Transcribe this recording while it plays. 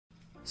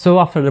So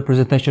after the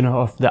presentation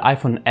of the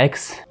iPhone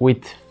X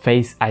with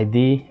Face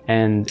ID,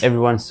 and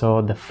everyone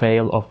saw the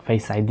fail of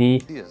Face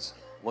ID. He is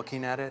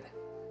looking at it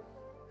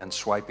and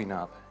swiping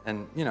up,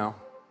 and you know,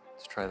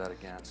 let's try that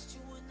again.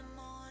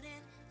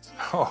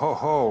 Ho ho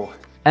ho.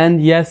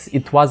 And yes,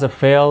 it was a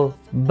fail,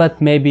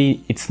 but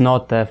maybe it's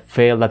not a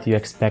fail that you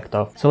expect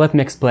of. So let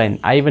me explain.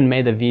 I even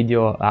made a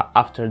video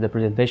after the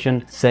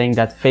presentation saying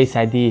that Face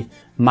ID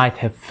might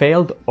have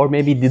failed or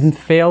maybe didn't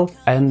fail,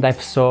 and I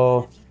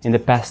saw in the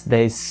past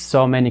days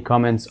so many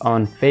comments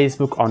on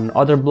Facebook, on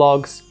other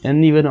blogs,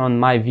 and even on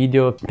my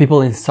video,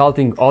 people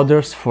insulting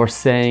others for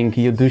saying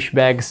you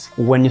douchebags.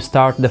 When you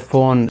start the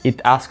phone, it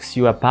asks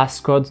you a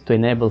passcode to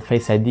enable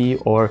Face ID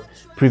or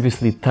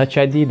previously Touch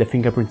ID, the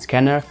fingerprint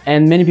scanner,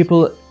 and many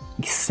people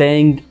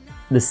saying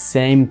the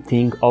same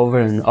thing over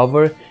and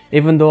over,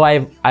 even though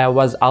I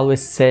was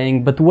always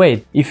saying, but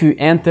wait, if you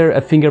enter a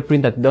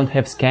fingerprint that you don't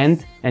have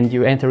scanned and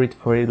you enter it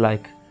for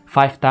like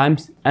 5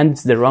 times and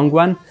it's the wrong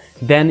one,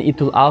 then it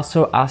will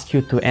also ask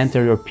you to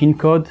enter your PIN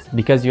code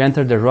because you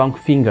entered the wrong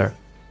finger.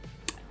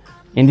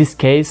 In this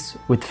case,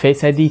 with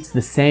Face ID, it's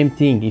the same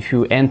thing. If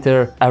you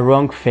enter a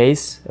wrong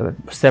face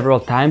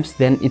several times,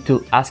 then it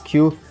will ask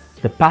you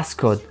the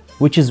passcode,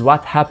 which is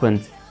what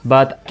happened.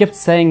 But I kept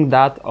saying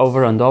that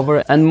over and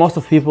over, and most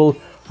of people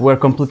were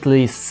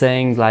completely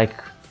saying like,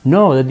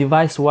 no, the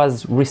device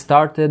was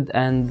restarted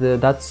and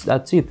that's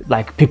it.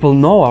 Like, people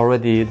know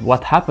already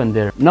what happened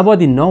there.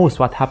 Nobody knows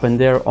what happened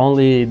there,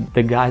 only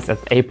the guys at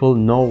Apple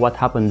know what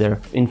happened there.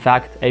 In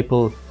fact,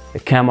 Apple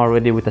came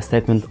already with a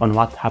statement on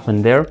what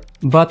happened there.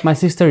 But my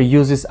sister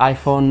uses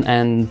iPhone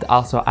and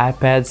also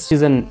iPads.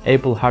 She's an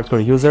Apple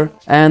hardcore user,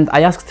 and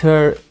I asked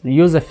her,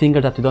 use a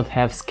finger that you don't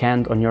have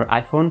scanned on your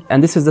iPhone,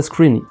 and this is the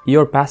screen.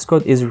 Your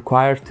passcode is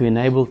required to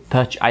enable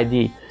Touch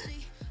ID.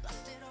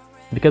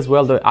 Because,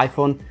 well, the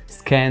iPhone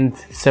scanned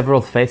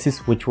several faces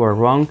which were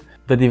wrong,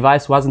 the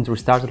device wasn't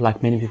restarted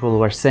like many people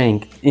were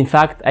saying. In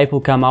fact, Apple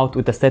came out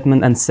with a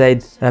statement and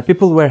said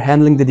people were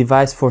handling the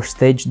device for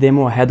stage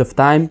demo ahead of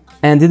time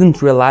and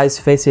didn't realize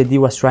Face ID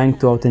was trying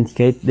to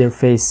authenticate their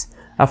face.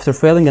 After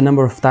failing a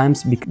number of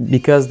times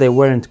because they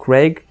weren't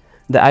Craig,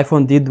 the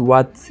iPhone did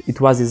what it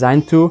was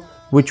designed to,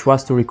 which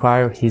was to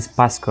require his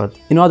passcode.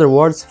 In other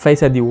words,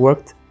 Face ID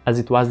worked as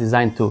it was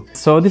designed to.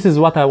 So this is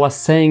what I was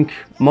saying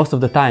most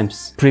of the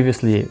times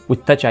previously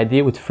with Touch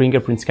ID, with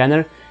fingerprint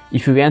scanner.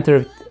 If you enter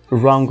it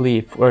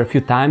wrongly for a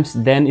few times,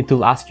 then it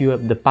will ask you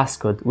the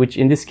passcode, which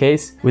in this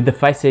case with the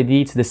Face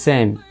ID it's the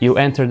same. You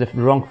enter the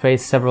wrong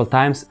face several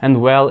times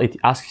and, well, it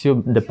asks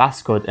you the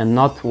passcode and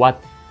not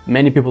what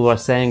many people were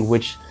saying,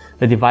 which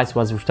the device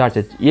was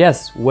restarted.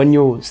 Yes, when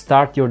you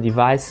start your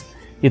device,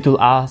 it will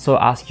also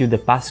ask you the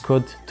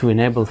passcode to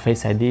enable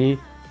Face ID,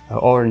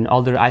 or in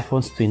older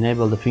iPhones to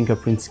enable the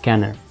fingerprint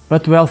scanner.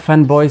 But, well,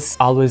 fanboys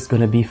always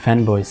gonna be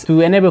fanboys.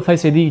 To enable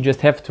Face ID, you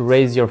just have to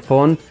raise your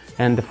phone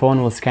and the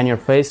phone will scan your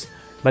face.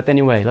 But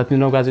anyway, let me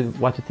know, guys,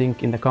 what you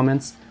think in the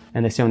comments,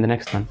 and I see you on the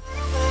next one.